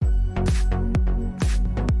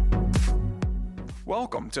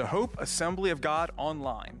Welcome to Hope Assembly of God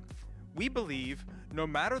Online. We believe no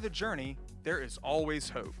matter the journey, there is always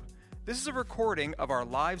hope. This is a recording of our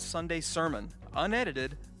live Sunday sermon,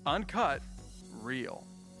 unedited, uncut, real.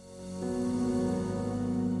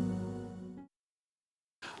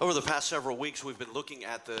 Over the past several weeks, we've been looking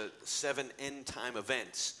at the 7 end-time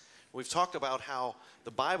events. We've talked about how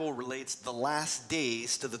the Bible relates the last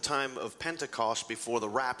days to the time of Pentecost before the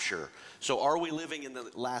rapture. So are we living in the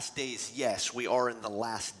last days? Yes, we are in the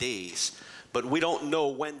last days. But we don't know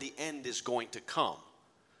when the end is going to come.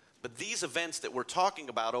 But these events that we're talking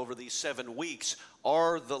about over these 7 weeks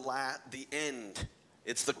are the end.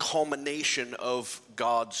 It's the culmination of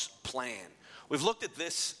God's plan. We've looked at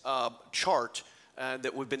this chart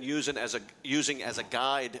that we've been using as a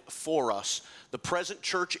guide for us. The present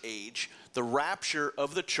church age, the rapture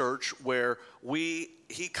of the church, where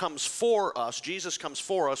he comes for us, Jesus comes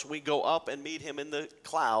for us, we go up and meet him in the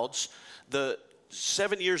clouds. The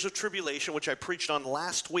 7 years of tribulation, which I preached on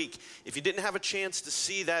last week. If you didn't have a chance to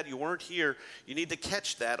see that, you weren't here, you need to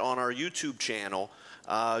catch that on our YouTube channel.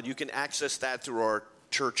 You can access that through our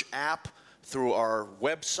church app, through our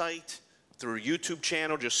website, through a YouTube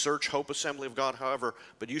channel. Just search Hope Assembly of God, however,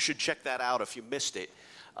 but you should check that out if you missed it.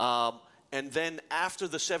 And then after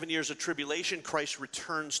the 7 years of tribulation, Christ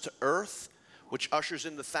returns to earth, which ushers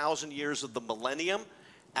in the 1,000 years of the millennium.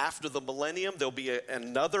 After the millennium, there'll be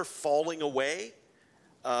another falling away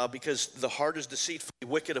because the heart is deceitfully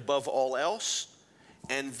wicked above all else.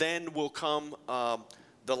 And then will come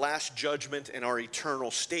the last judgment and our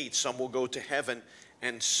eternal state. Some will go to heaven,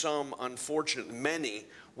 and some, unfortunately, many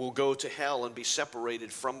will go to hell and be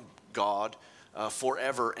separated from God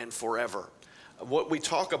forever and forever. What we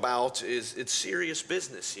talk about is it's serious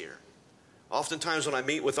business here. Oftentimes when I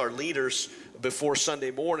meet with our leaders before Sunday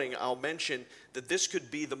morning, I'll mention that this could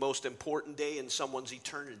be the most important day in someone's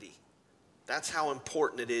eternity. That's how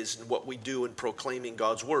important it is in what we do in proclaiming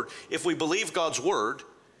God's word. If we believe God's word,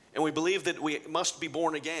 and we believe that we must be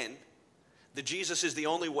born again, that Jesus is the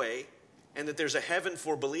only way, and that there's a heaven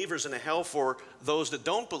for believers and a hell for those that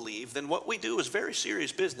don't believe, then what we do is very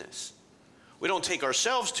serious business. We don't take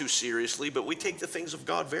ourselves too seriously, but we take the things of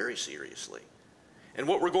God very seriously. And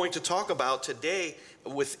what we're going to talk about today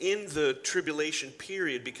within the tribulation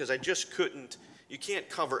period, because you can't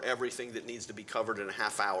cover everything that needs to be covered in a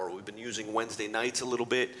half hour. We've been using Wednesday nights a little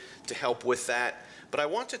bit to help with that. But I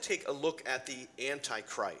want to take a look at the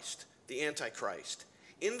Antichrist. The Antichrist.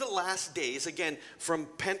 In the last days, again, from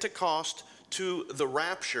Pentecost to the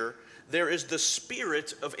rapture, there is the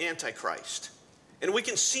spirit of Antichrist. And we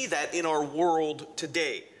can see that in our world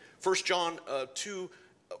today. 1 John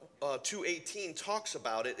 2:18 talks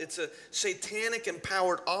about it. It's a satanic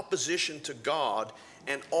empowered opposition to God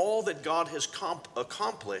and all that God has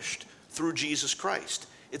accomplished through Jesus Christ.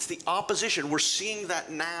 It's the opposition. We're seeing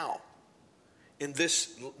that now in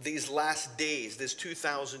these last days, this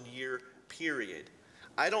 2,000-year period.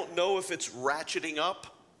 I don't know if it's ratcheting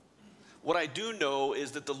up. What I do know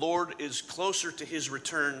is that the Lord is closer to his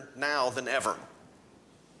return now than ever.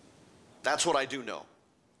 That's what I do know.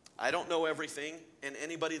 I don't know everything, and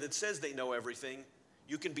anybody that says they know everything,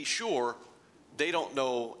 you can be sure they don't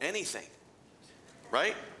know anything,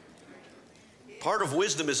 right? Part of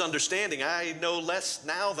wisdom is understanding. I know less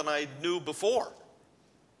now than I knew before.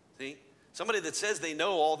 See? Somebody that says they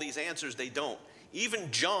know all these answers, they don't.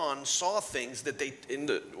 Even John saw things that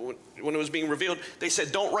when it was being revealed, they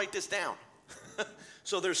said, don't write this down.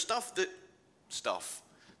 So there's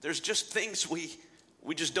there's just things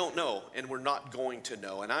we just don't know, and we're not going to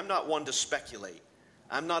know. And I'm not one to speculate.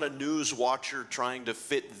 I'm not a news watcher trying to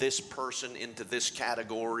fit this person into this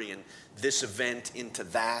category and this event into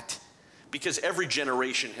that, because every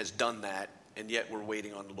generation has done that, and yet we're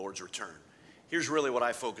waiting on the Lord's return. Here's really what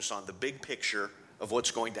I focus on, the big picture of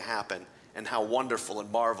what's going to happen and how wonderful and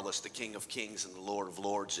marvelous the King of Kings and the Lord of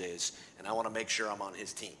Lords is. And I want to make sure I'm on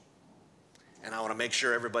his team. And I want to make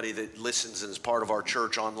sure everybody that listens and is part of our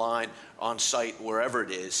church online, on site, wherever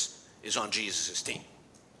it is on Jesus' team.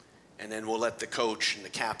 And then we'll let the coach and the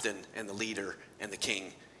captain and the leader and the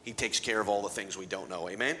king, he takes care of all the things we don't know.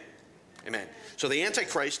 Amen? Amen. So the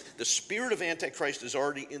Antichrist, the spirit of Antichrist is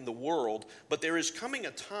already in the world, but there is coming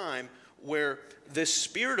a time where this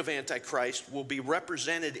spirit of Antichrist will be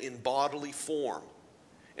represented in bodily form.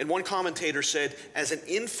 And one commentator said, as an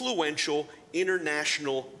influential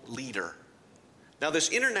international leader. Now,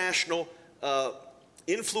 this international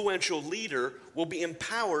influential leader will be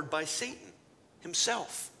empowered by Satan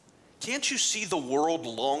himself. Can't you see the world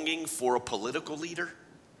longing for a political leader?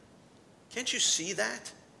 Can't you see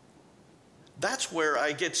that? That's where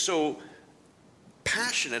I get so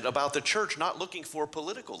passionate about the church not looking for a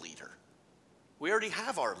political leader. We already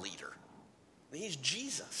have our leader. And he's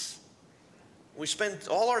Jesus. We spend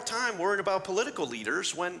all our time worrying about political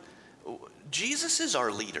leaders when Jesus is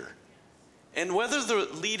our leader. And whether the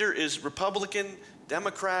leader is Republican,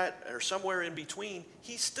 Democrat, or somewhere in between,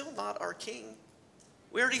 he's still not our king.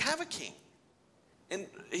 We already have a king. And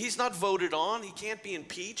he's not voted on, he can't be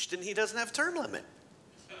impeached, and he doesn't have term limit.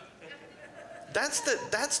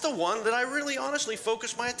 That's the one that I really honestly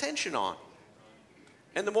focus my attention on.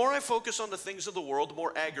 And the more I focus on the things of the world, the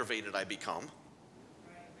more aggravated I become.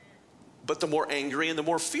 But the more angry and the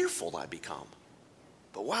more fearful I become.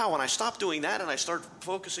 But wow, when I stop doing that and I start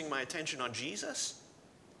focusing my attention on Jesus,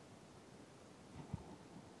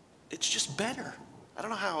 it's just better. I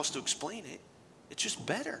don't know how else to explain it. It's just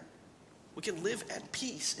better. We can live at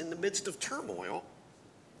peace in the midst of turmoil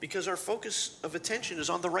because our focus of attention is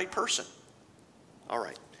on the right person. All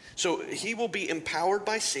right. So he will be empowered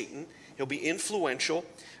by Satan. He'll be influential.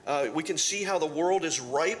 We can see how the world is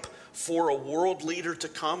ripe for a world leader to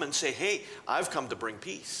come and say, hey, I've come to bring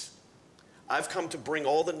peace. I've come to bring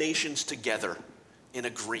all the nations together in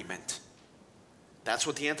agreement. That's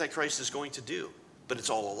what the Antichrist is going to do. But it's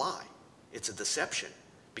all a lie. It's a deception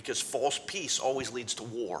because false peace always leads to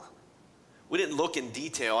war. We didn't look in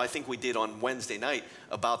detail, I think we did on Wednesday night,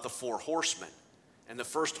 about the 4 horsemen. And the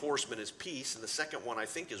first horseman is peace, and the second one, I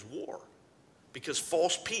think, is war. Because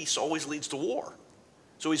false peace always leads to war.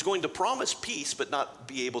 So he's going to promise peace, but not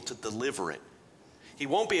be able to deliver it. He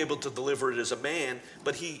won't be able to deliver it as a man,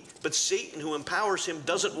 but Satan, who empowers him,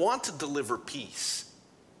 doesn't want to deliver peace.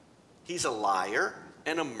 He's a liar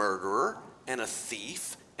and a murderer and a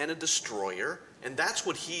thief and a destroyer, and that's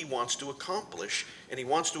what he wants to accomplish, and he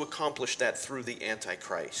wants to accomplish that through the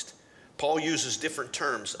Antichrist. Paul uses different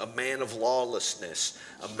terms: a man of lawlessness,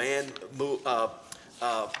 a man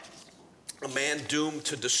doomed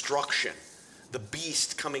to destruction, the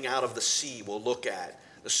beast coming out of the sea we'll look at,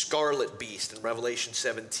 the scarlet beast in Revelation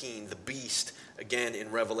 17, the beast again in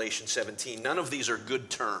Revelation 17. None of these are good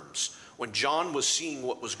terms. When John was seeing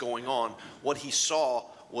what was going on, what he saw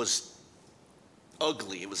was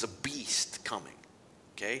ugly. It was a beast coming.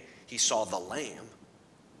 Okay? He saw the lamb,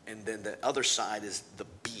 and then the other side is the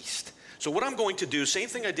beast. So what I'm going to do, same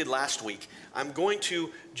thing I did last week, I'm going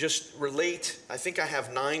to just relate, I think I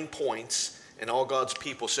have 9 points, and all God's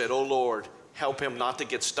people said, oh Lord, help him not to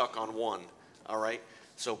get stuck on one. All right?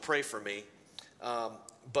 So pray for me.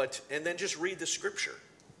 And then just read the scripture.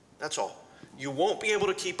 That's all. You won't be able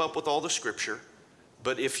to keep up with all the scripture,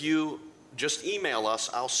 but if you just email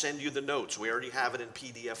us, I'll send you the notes. We already have it in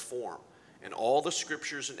PDF form. And all the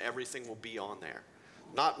scriptures and everything will be on there.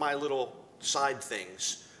 Not my little side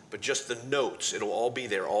things, but just the notes. It'll all be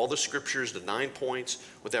there. All the scriptures, the 9 points,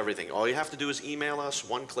 with everything. All you have to do is email us,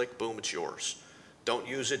 1 click, boom, it's yours. Don't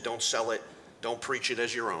use it, don't sell it, don't preach it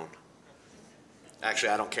as your own. Actually,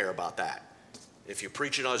 I don't care about that. If you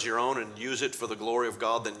preach it as your own and use it for the glory of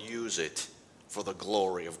God, then use it for the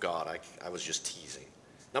glory of God. I was just teasing.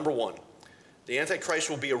 Number 1, the Antichrist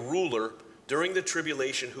will be a ruler during the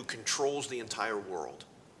tribulation who controls the entire world.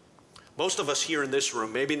 Most of us here in this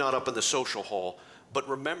room, maybe not up in the social hall, but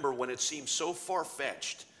remember when it seemed so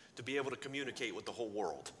far-fetched to be able to communicate with the whole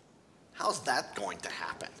world. How's that going to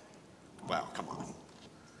happen? Well, come on.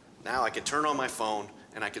 Now I could turn on my phone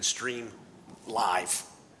and I could stream live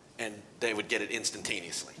and they would get it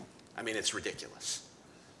instantaneously. I mean, it's ridiculous.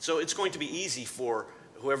 So it's going to be easy for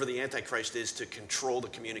whoever the Antichrist is to control the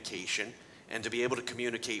communication and to be able to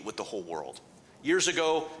communicate with the whole world. Years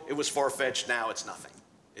ago, it was far-fetched. Now it's nothing.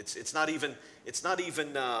 It's not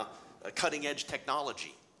even a cutting-edge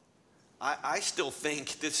technology. I still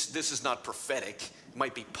think this is not prophetic. It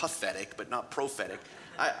might be pathetic, but not prophetic.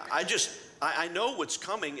 I know what's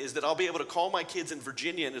coming is that I'll be able to call my kids in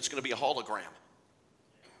Virginia and it's going to be a hologram.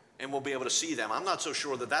 And we'll be able to see them. I'm not so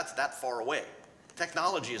sure that that's that far away.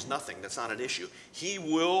 Technology is nothing. That's not an issue. He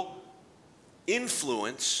will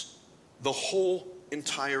influence the whole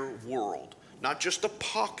entire world. Not just a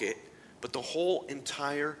pocket, but the whole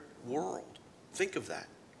entire world. Think of that.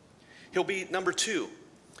 He'll be, number 2,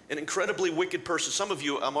 an incredibly wicked person. Some of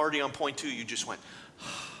you, I'm already on point 2, you just went,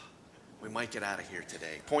 we might get out of here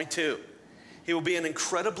today. Point 2, he will be an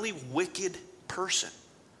incredibly wicked person.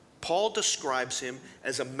 Paul describes him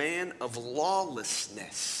as a man of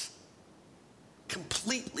lawlessness.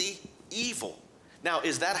 Completely evil. Now,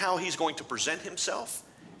 is that how he's going to present himself?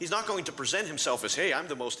 He's not going to present himself as, hey, I'm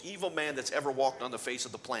the most evil man that's ever walked on the face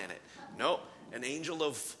of the planet. No, an angel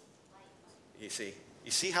of, you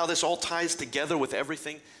see how this all ties together with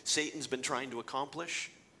everything Satan's been trying to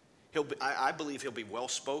accomplish? I believe he'll be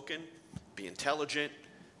well-spoken, be intelligent.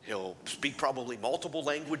 He'll speak probably multiple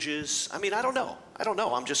languages. I mean, I don't know.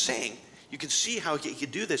 I'm just saying, You can see how he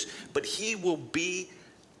could do this, but he will be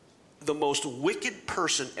the most wicked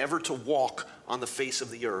person ever to walk on the face of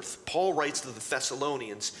the earth. Paul writes to the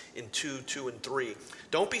Thessalonians in 2:2 and 3,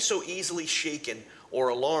 "Don't be so easily shaken or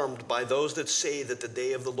alarmed by those that say that the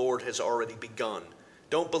day of the Lord has already begun.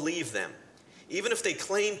 Don't believe them. Even if they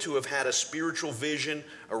claim to have had a spiritual vision,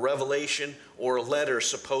 a revelation, or a letter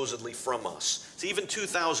supposedly from us." So even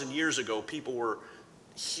 2,000 years ago, people were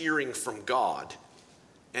hearing from God,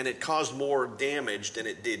 and it caused more damage than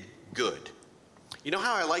it did good. You know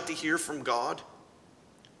how I like to hear from God?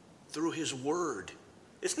 Through his word.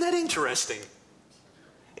 Isn't that interesting?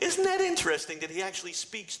 Isn't that interesting that he actually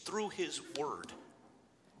speaks through his word?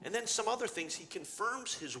 And then some other things, he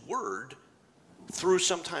confirms his word through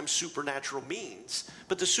sometimes supernatural means.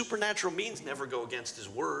 But the supernatural means never go against his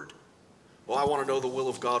word. Well, I want to know the will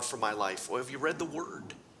of God for my life. Well, have you read the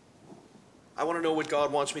word? I want to know what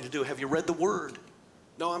God wants me to do. Have you read the word?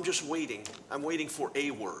 No, I'm just waiting. I'm waiting for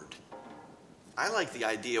a word. I like the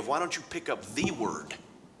idea of why don't you pick up the word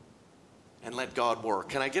and let God work.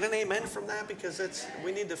 Can I get an amen from that? Because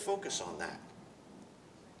we need to focus on that.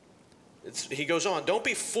 He goes on, "Don't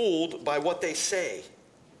be fooled by what they say,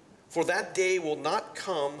 for that day will not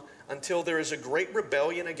come until there is a great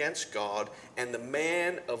rebellion against God and the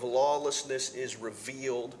man of lawlessness is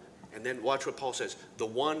revealed." And then watch what Paul says, "the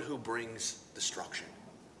one who brings destruction."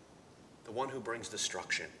 The one who brings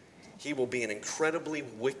destruction. He will be an incredibly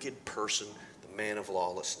wicked person, the man of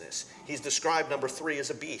lawlessness. He's described, number 3, as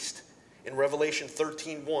a beast. In Revelation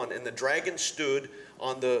 13:1, "And the dragon stood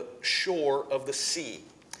on the shore of the sea."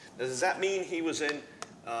 Now, does that mean he was in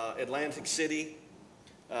Atlantic City?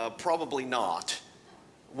 Probably not.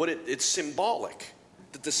 It's symbolic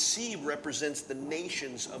that the sea represents the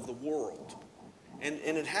nations of the world. And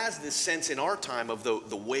it has this sense in our time of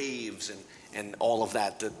the waves and all of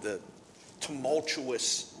that, the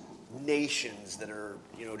tumultuous nations that are,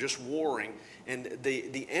 just warring. And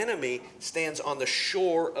the enemy stands on the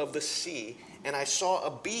shore of the sea. And I saw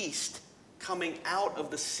a beast coming out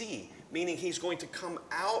of the sea, meaning he's going to come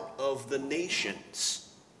out of the nations.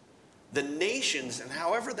 The nations, and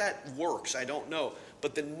however that works, I don't know,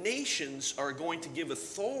 but the nations are going to give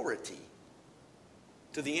authority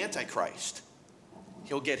to the Antichrist.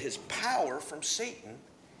 He'll get his power from Satan,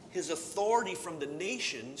 his authority from the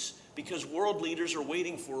nations, because world leaders are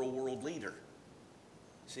waiting for a world leader.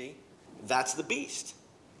 See? That's the beast.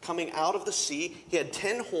 Coming out of the sea, he had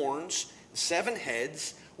 10 horns, 7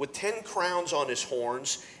 heads, with 10 crowns on his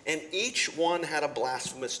horns, and each one had a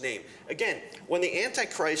blasphemous name. Again, when the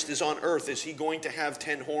Antichrist is on earth, is he going to have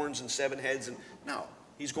 10 horns and 7 heads? No,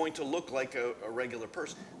 he's going to look like a regular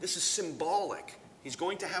person. This is symbolic. He's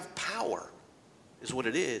going to have power, is what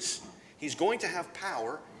it is. He's going to have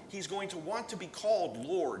power. He's going to want to be called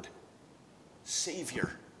Lord,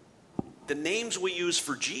 Savior. The names we use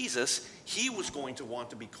for Jesus, he was going to want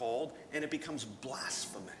to be called, and it becomes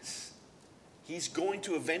blasphemous. He's going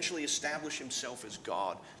to eventually establish himself as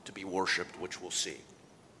God to be worshipped, which we'll see.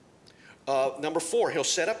 Number 4, he'll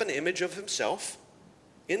set up an image of himself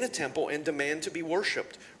in the temple and demand to be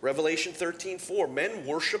worshipped. Revelation 13:4, men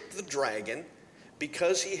worshiped the dragon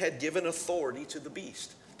because he had given authority to the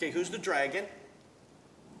beast. Okay, who's the dragon?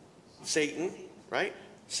 Satan, right?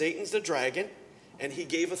 Satan's the dragon, and he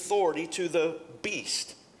gave authority to the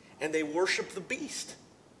beast. And they worshiped the beast.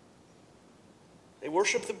 They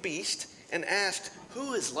worshiped the beast and asked,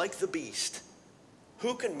 who is like the beast?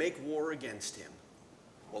 Who can make war against him?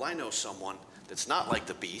 Well, I know someone that's not like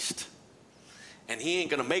the beast, and he ain't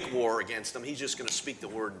going to make war against him. He's just going to speak the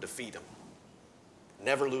word and defeat him.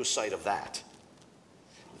 Never lose sight of that.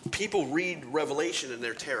 People read Revelation and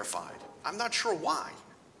they're terrified. I'm not sure why.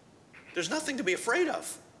 There's nothing to be afraid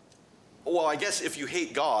of. Well, I guess if you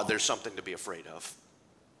hate God, there's something to be afraid of.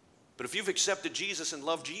 But if you've accepted Jesus and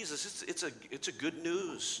love Jesus, it's a good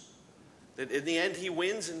news. That in the end, he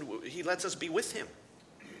wins and he lets us be with him.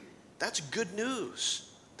 That's good news.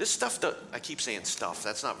 This stuff, I keep saying stuff.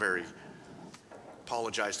 That's not very,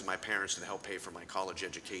 apologize to my parents that helped pay for my college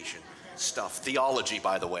education. Stuff. Theology,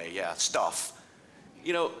 by the way. Yeah, stuff.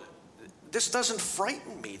 This doesn't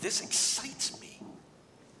frighten me. This excites me.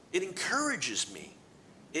 It encourages me.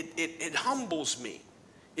 It humbles me.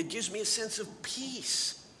 It gives me a sense of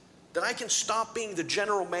peace that I can stop being the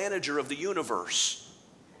general manager of the universe.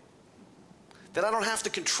 That I don't have to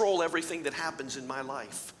control everything that happens in my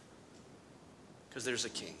life. Because there's a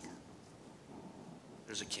king.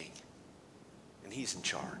 There's a king. And he's in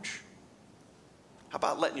charge. How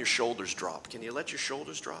about letting your shoulders drop? Can you let your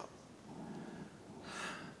shoulders drop?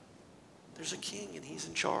 There's a king and he's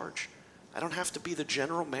in charge. I don't have to be the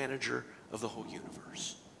general manager of the whole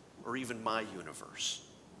universe. Or even my universe.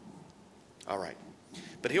 All right.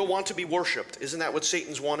 But he'll want to be worshiped. Isn't that what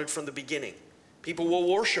Satan's wanted from the beginning? People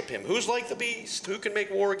will worship him. Who's like the beast? Who can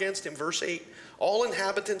make war against him? Verse 8. All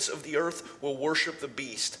inhabitants of the earth will worship the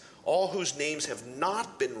beast, all whose names have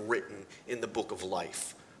not been written in the book of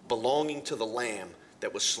life, belonging to the Lamb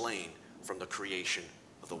that was slain from the creation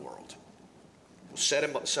of the world. He will set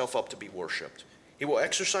himself up to be worshipped. He will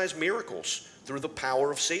exercise miracles through the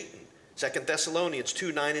power of Satan. 2 Thessalonians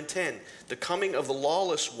 2, 9 and 10. The coming of the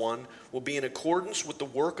lawless one will be in accordance with the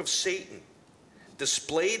work of Satan,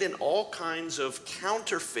 displayed in all kinds of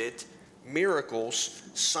counterfeit miracles,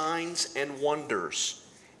 signs, and wonders,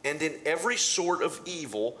 and in every sort of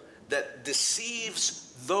evil that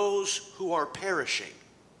deceives those who are perishing.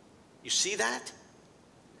 You see that?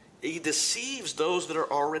 He deceives those that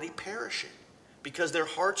are already perishing because their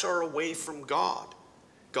hearts are away from God.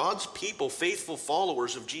 God's people, faithful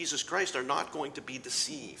followers of Jesus Christ, are not going to be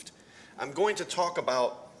deceived. I'm going to talk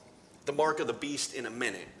about the mark of the beast in a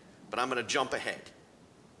minute, but I'm going to jump ahead.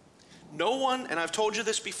 No one, and I've told you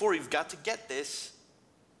this before, you've got to get this,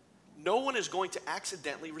 no one is going to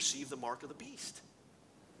accidentally receive the mark of the beast.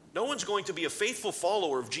 No one's going to be a faithful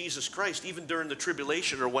follower of Jesus Christ, even during the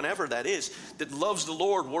tribulation or whenever that is, that loves the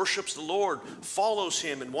Lord, worships the Lord, follows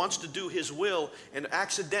him, and wants to do his will, and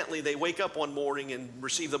accidentally they wake up one morning and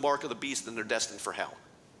receive the mark of the beast and they're destined for hell.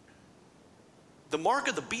 The mark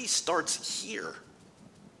of the beast starts here,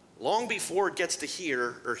 long before it gets to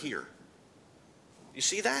here or here. You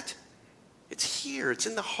see that? It's here. It's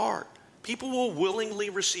in the heart. People will willingly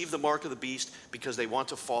receive the mark of the beast because they want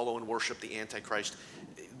to follow and worship the Antichrist.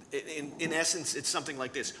 In essence, it's something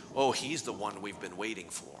like this. Oh, he's the one we've been waiting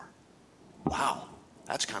for. Wow,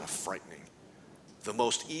 that's kind of frightening. The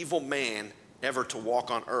most evil man ever to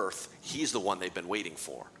walk on earth, he's the one they've been waiting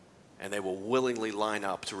for. And they will willingly line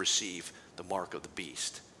up to receive the mark of the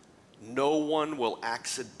beast. No one will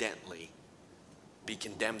accidentally be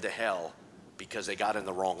condemned to hell because they got in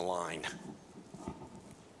the wrong line.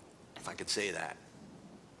 If I could say that.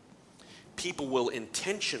 People will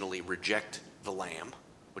intentionally reject the Lamb,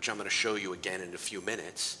 which I'm going to show you again in a few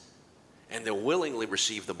minutes, and they'll willingly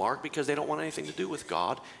receive the mark because they don't want anything to do with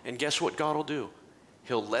God. And guess what God will do?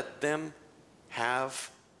 He'll let them have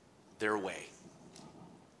their way.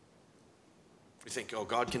 We think, oh,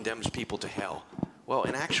 God condemns people to hell. Well,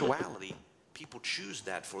 in actuality, people choose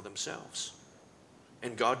that for themselves.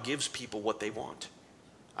 And God gives people what they want.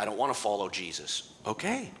 I don't want to follow Jesus.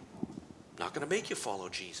 Okay. I'm not going to make you follow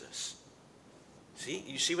Jesus. See?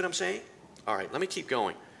 You see what I'm saying? All right, let me keep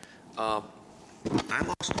going. I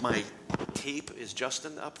lost my tape. Is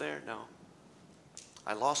Justin up there? No.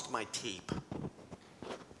 I lost my tape.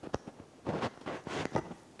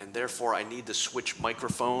 And therefore, I need to switch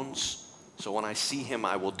microphones. So when I see him,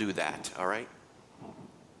 I will do that. All right?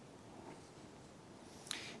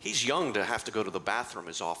 He's young to have to go to the bathroom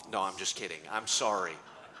as often. No, I'm just kidding. I'm sorry.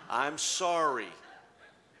 I'm sorry.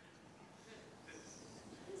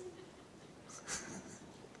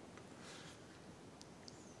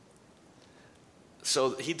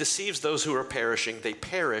 So he deceives those who are perishing. They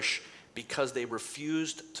perish because they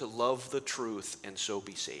refused to love the truth and so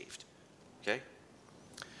be saved. Okay?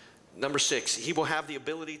 Number 6, he will have the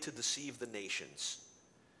ability to deceive the nations.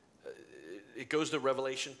 It goes to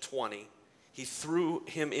Revelation 20. He threw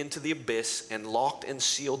him into the abyss and locked and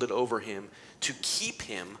sealed it over him to keep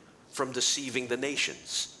him from deceiving the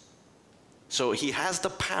nations. So he has the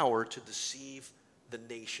power to deceive the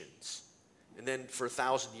nations. And then for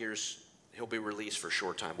 1,000 years, he'll be released for a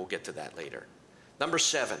short time. We'll get to that later. Number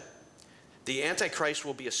 7, the Antichrist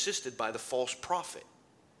will be assisted by the false prophet.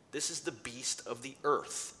 This is the beast of the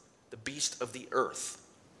earth. The beast of the earth.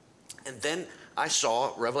 And then I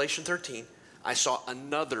saw, Revelation 13, I saw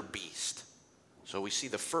another beast. So we see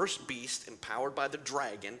the first beast empowered by the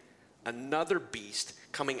dragon, another beast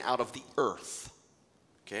coming out of the earth.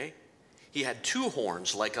 Okay? He had 2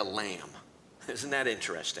 horns like a lamb. Isn't that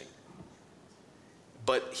interesting?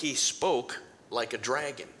 But he spoke like a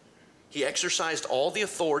dragon. He exercised all the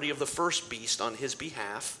authority of the first beast on his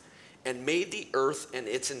behalf and made the earth and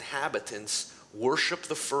its inhabitants worship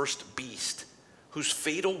the first beast, whose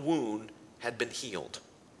fatal wound had been healed.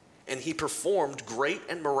 And he performed great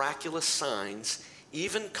and miraculous signs,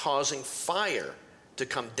 even causing fire to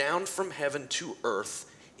come down from heaven to earth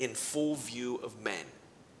in full view of men.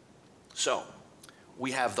 So,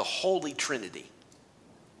 we have the Holy Trinity.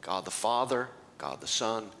 God the Father, God the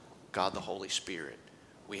Son, God the Holy Spirit.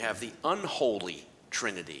 We have the unholy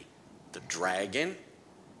Trinity, the dragon,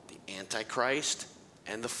 the Antichrist,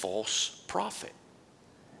 and the false prophet.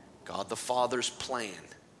 God the Father's plan.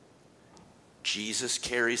 Jesus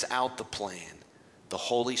carries out the plan. The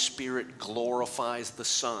Holy Spirit glorifies the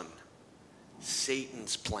Son.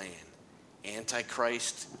 Satan's plan.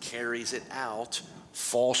 Antichrist carries it out.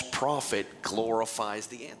 False prophet glorifies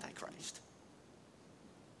the Antichrist.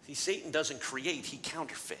 See, Satan doesn't create, he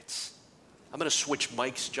counterfeits. I'm going to switch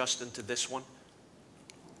mics, Justin, to this one.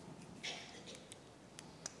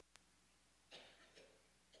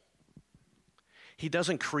 He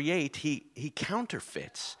doesn't create, he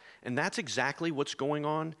counterfeits. And that's exactly what's going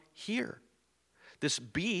on here. This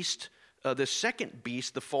beast, this second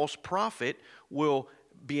beast, the false prophet, will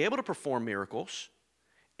be able to perform miracles,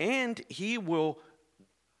 and he'll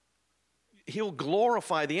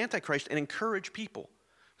glorify the Antichrist and encourage people.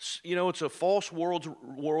 You know, it's a false world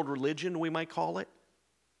religion, we might call it.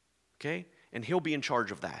 Okay? And he'll be in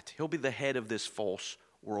charge of that. He'll be the head of this false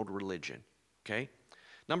world religion. Okay?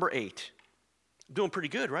 Number 8. Doing pretty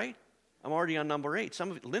good, right? I'm already on number 8.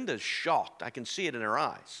 Linda's shocked. I can see it in her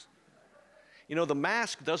eyes. You know, the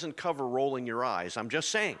mask doesn't cover rolling your eyes. I'm just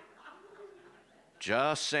saying.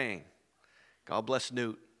 Just saying. God bless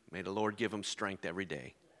Newt. May the Lord give him strength every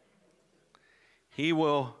day. He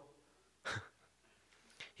will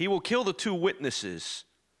kill the 2 witnesses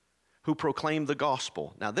who proclaim the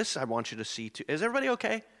gospel. Now this I want you to see too. Is everybody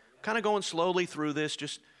okay? Kind of going slowly through this,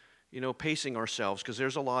 just, pacing ourselves because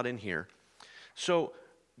there's a lot in here. So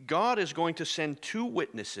God is going to send 2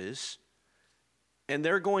 witnesses, and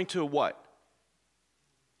they're going to what?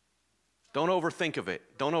 Don't overthink of it.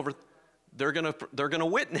 They're going to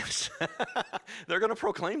witness. They're going to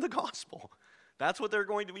proclaim the gospel. That's what they're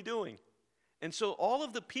going to be doing. And so all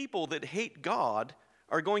of the people that hate God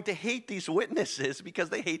are going to hate these witnesses because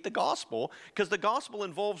they hate the gospel, because the gospel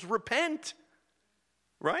involves repent.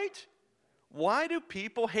 Right? Why do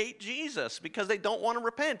people hate Jesus? Because they don't want to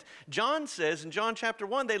repent. John says in John chapter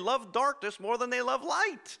 1, they love darkness more than they love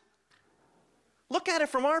light. Look at it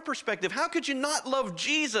from our perspective. How could you not love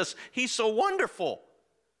Jesus? He's so wonderful.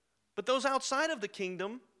 But those outside of the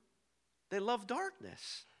kingdom, they love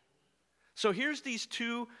darkness. So here's these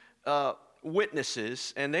 2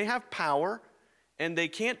 witnesses, and they have power, and they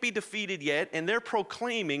can't be defeated yet, and they're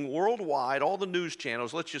proclaiming worldwide, all the news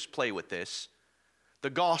channels, let's just play with this, the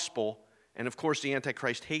gospel. And of course, the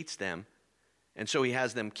Antichrist hates them, and so he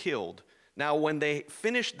has them killed. Now, when they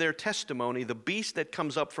finish their testimony, the beast that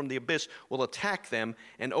comes up from the abyss will attack them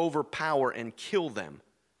and overpower and kill them.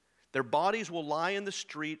 Their bodies will lie in the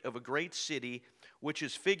street of a great city, which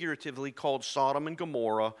is figuratively called Sodom and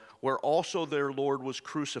Gomorrah, where also their Lord was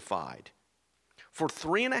crucified. For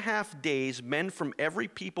 3.5 days, men from every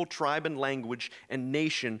people, tribe, and language and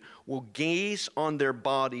nation will gaze on their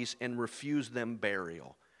bodies and refuse them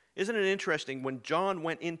burial. Isn't it interesting? When John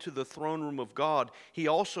went into the throne room of God, he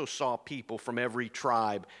also saw people from every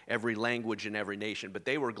tribe, every language, and every nation, but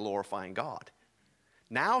they were glorifying God.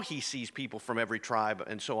 Now he sees people from every tribe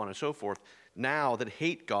and so on and so forth, now that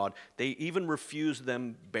hate God, they even refuse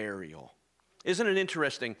them burial. Isn't it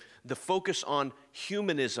interesting, the focus on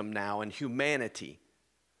humanism now and humanity?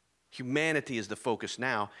 Humanity is the focus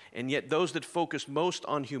now, and yet those that focus most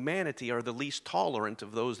on humanity are the least tolerant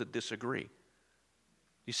of those that disagree.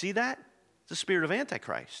 You see that? It's the spirit of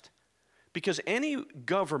Antichrist. Because any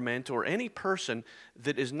government or any person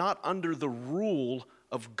that is not under the rule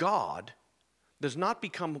of God does not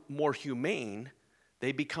become more humane,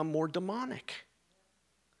 they become more demonic.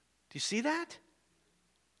 Do you see that?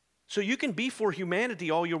 So you can be for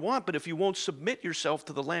humanity all you want, but if you won't submit yourself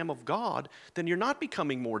to the Lamb of God, then you're not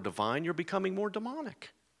becoming more divine, you're becoming more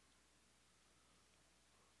demonic.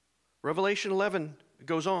 Revelation 11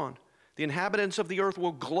 goes on. The inhabitants of the earth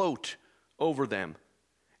will gloat over them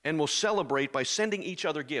and will celebrate by sending each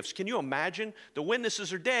other gifts. Can you imagine? The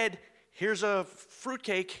witnesses are dead. Here's a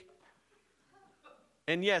fruitcake.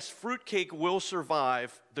 And yes, fruitcake will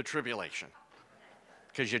survive the tribulation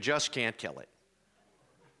because you just can't kill it.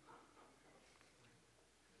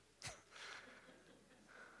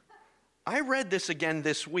 I read this again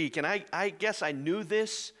this week, and I guess I knew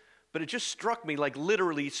this, but it just struck me, like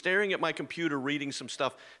literally staring at my computer, reading some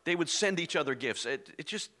stuff, they would send each other gifts. It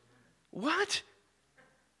just, what?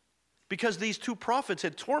 Because these 2 prophets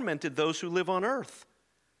had tormented those who live on earth.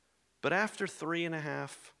 But after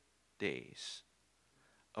 3.5 days,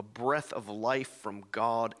 a breath of life from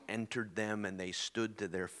God entered them, and they stood to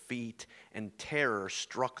their feet, and terror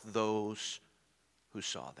struck those who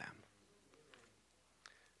saw them.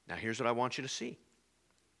 Now here's what I want you to see.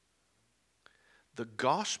 The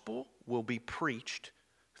gospel will be preached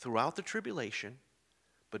throughout the tribulation,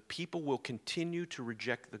 but people will continue to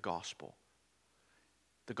reject the gospel.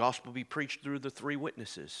 The gospel will be preached through the 3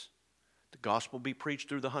 witnesses. The gospel will be preached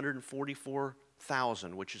through the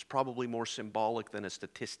 144,000, which is probably more symbolic than a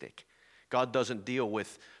statistic. God doesn't deal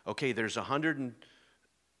with, okay, there's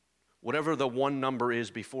Whatever the one number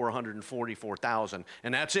is before 144,000.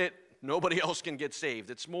 And that's it. Nobody else can get saved.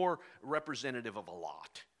 It's more representative of a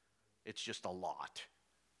lot. It's just a lot.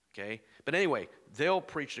 Okay? But anyway, they'll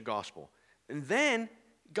preach the gospel. And then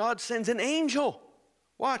God sends an angel.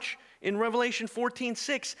 Watch. In Revelation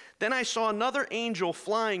 14:6, then I saw another angel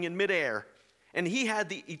flying in midair, and he had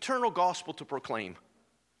the eternal gospel to proclaim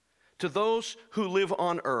to those who live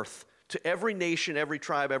on earth, to every nation, every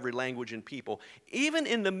tribe, every language and people. Even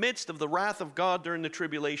in the midst of the wrath of God during the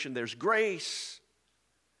tribulation, there's grace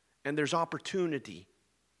and there's opportunity.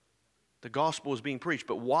 The gospel is being preached.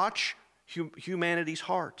 But watch humanity's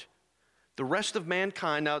heart. The rest of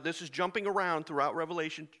mankind, now this is jumping around throughout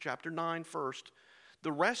Revelation chapter 9 first.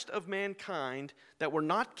 The rest of mankind that were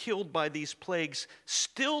not killed by these plagues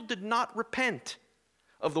still did not repent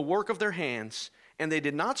of the work of their hands, and they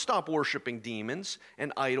did not stop worshiping demons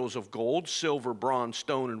and idols of gold, silver, bronze,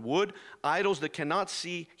 stone, and wood, idols that cannot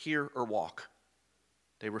see, hear, or walk.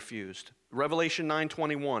 They refused. Revelation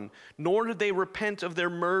 9:21, nor did they repent of their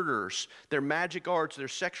murders, their magic arts, their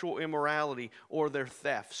sexual immorality, or their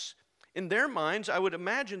thefts. In their minds, I would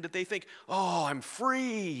imagine that they think, oh, I'm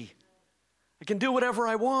free. I can do whatever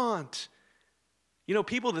I want. You know,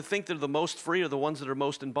 people that think they're the most free are the ones that are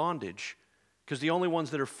most in bondage, because the only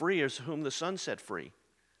ones that are free are whom the Son set free.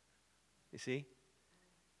 You see?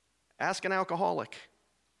 Ask an alcoholic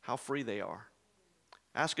how free they are.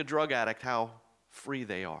 Ask a drug addict how free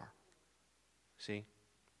they are. See?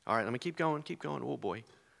 All right, let me keep going. Oh, boy.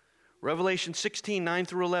 Revelation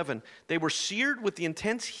 16:9-11. They were seared with the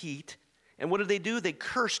intense heat, and what did they do? They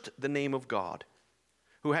cursed the name of God,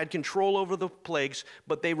 who had control over the plagues,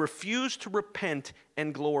 but they refused to repent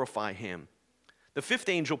and glorify him. The fifth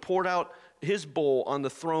angel poured out his bowl on the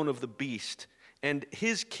throne of the beast, and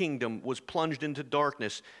his kingdom was plunged into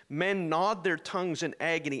darkness. Men gnawed their tongues in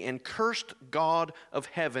agony and cursed God of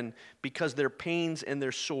heaven because their pains and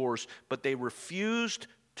their sores, but they refused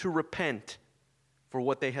to repent for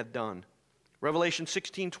what they had done. Revelation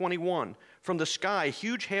 16:21, from the sky,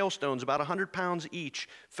 huge hailstones, about 100 pounds each,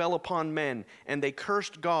 fell upon men, and they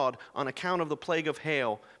cursed God on account of the plague of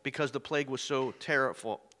hail, because the plague was so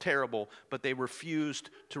terrible, but they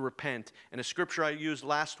refused to repent. And a scripture I used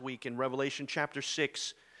last week in Revelation chapter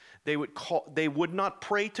 6, they would not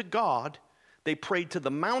pray to God, they prayed to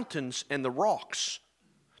the mountains and the rocks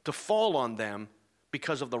to fall on them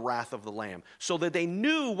because of the wrath of the Lamb. So that they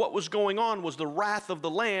knew what was going on was the wrath of the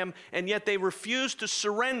Lamb, and yet they refused to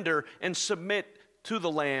surrender and submit to the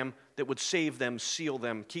Lamb that would save them, seal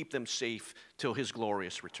them, keep them safe till his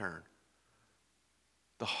glorious return.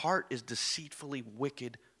 The heart is deceitfully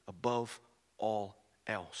wicked above all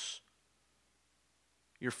else.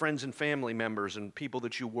 Your friends and family members and people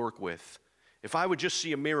that you work with, if I would just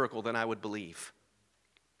see a miracle, then I would believe.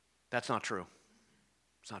 That's not true.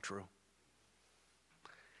 It's not true.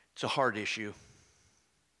 It's a heart issue.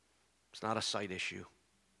 It's not a sight issue.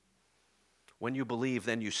 When you believe,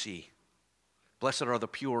 then you see. Blessed are the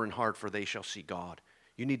pure in heart, for they shall see God.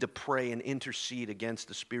 You need to pray and intercede against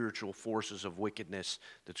the spiritual forces of wickedness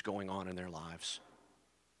that's going on in their lives.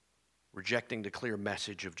 Rejecting the clear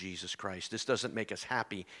message of Jesus Christ. This doesn't make us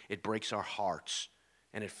happy. It breaks our hearts,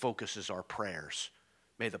 and it focuses our prayers.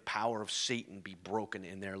 May the power of Satan be broken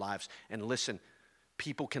in their lives. And listen,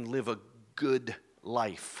 people can live a good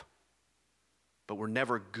life, but we're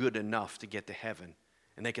never good enough to get to heaven.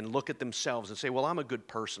 And they can look at themselves and say, well, I'm a good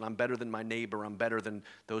person. I'm better than my neighbor. I'm better than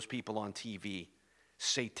those people on TV.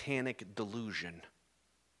 Satanic delusion.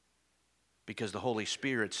 Because the Holy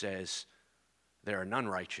Spirit says, there are none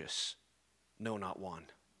righteous, no, not one.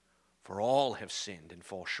 For all have sinned and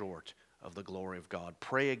fall short of the glory of God.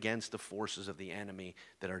 Pray against the forces of the enemy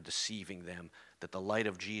that are deceiving them, that the light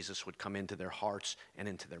of Jesus would come into their hearts and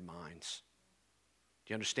into their minds.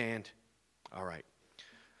 Do you understand? All right.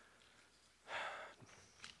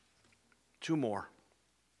 2 more.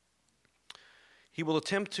 He will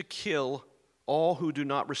attempt to kill all who do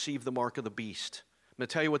not receive the mark of the beast. I'm going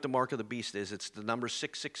to tell you what the mark of the beast is. It's the number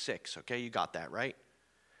 666. Okay, you got that, right?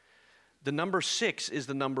 The number 6 is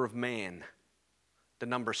the number of man. The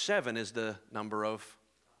number 7 is the number of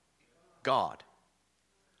God.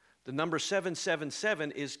 The number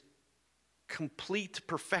 777 is complete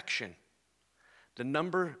perfection. The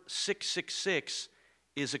number 666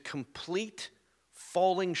 is a complete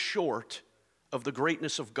falling short of the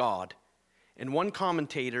greatness of God. And one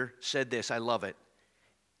commentator said this, I love it.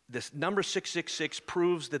 This number 666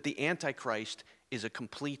 proves that the Antichrist is a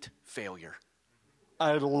complete failure.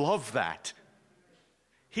 I love that.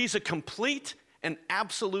 He's a complete and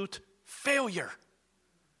absolute failure.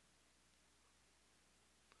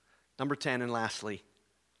 Number 10, and lastly,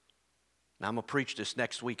 Now, I'm going to preach this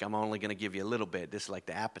next week. I'm only going to give you a little bit. This is like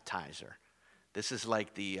the appetizer. This is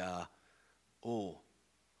like the,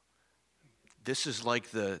 this is like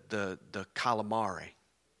the calamari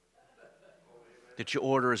that you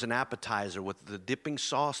order as an appetizer with the dipping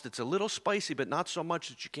sauce that's a little spicy, but not so much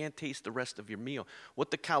that you can't taste the rest of your meal.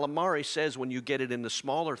 What the calamari says when you get it in the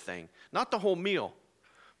smaller thing, not the whole meal,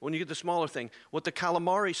 when you get the smaller thing, what the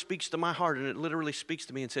calamari speaks to my heart, and it literally speaks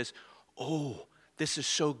to me and says, oh, this is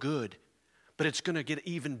so good, but it's going to get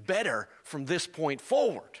even better from this point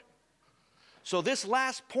forward. So this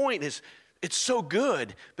last point is, it's so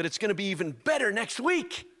good, but it's going to be even better next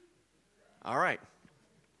week. All right.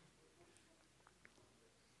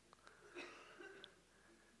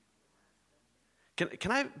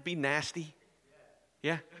 Can I be nasty?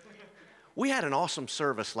 Yeah? We had an awesome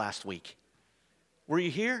service last week. Were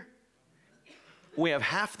you here? We have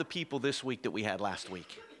half the people this week that we had last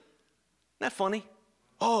week. Isn't that funny?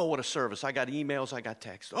 Oh, what a service. I got emails, I got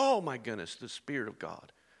texts. Oh, my goodness, the Spirit of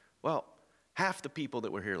God. Well, half the people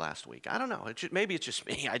that were here last week. I don't know. Maybe it's just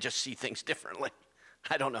me. I just see things differently.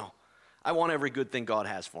 I don't know. I want every good thing God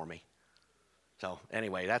has for me. So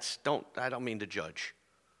anyway, I don't mean to judge.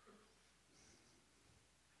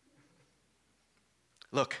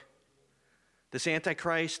 Look, this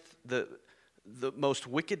Antichrist, the most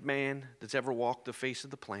wicked man that's ever walked the face of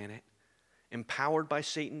the planet, empowered by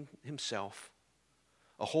Satan himself,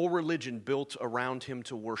 a whole religion built around him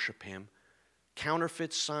to worship him,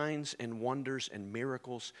 counterfeit signs and wonders and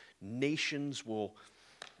miracles. Nations will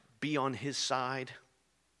be on his side.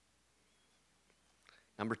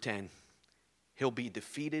 Number 10, he'll be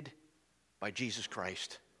defeated by Jesus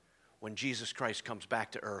Christ when Jesus Christ comes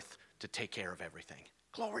back to earth to take care of everything.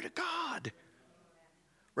 Glory to God.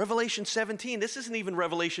 Revelation 17, this isn't even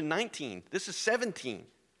Revelation 19. This is 17.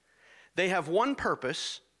 They have one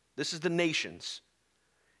purpose. This is the nations.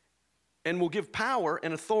 And will give power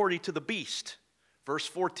and authority to the beast. Verse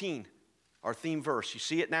 14, our theme verse. You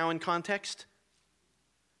see it now in context?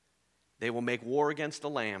 They will make war against the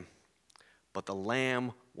Lamb, but the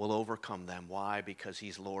Lamb will overcome them. Why? Because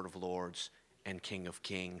he's Lord of lords and King of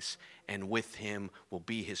kings. And with him will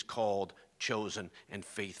be his called, chosen, and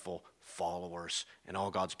faithful followers. And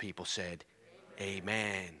all God's people said,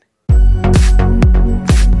 Amen.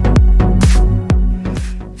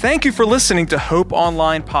 Thank you for listening to Hope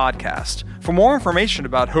Online Podcast. For more information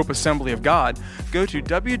about Hope Assembly of God, go to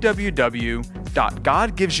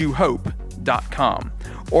www.godgivesyouhope.com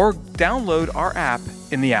or download our app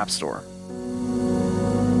in the App Store.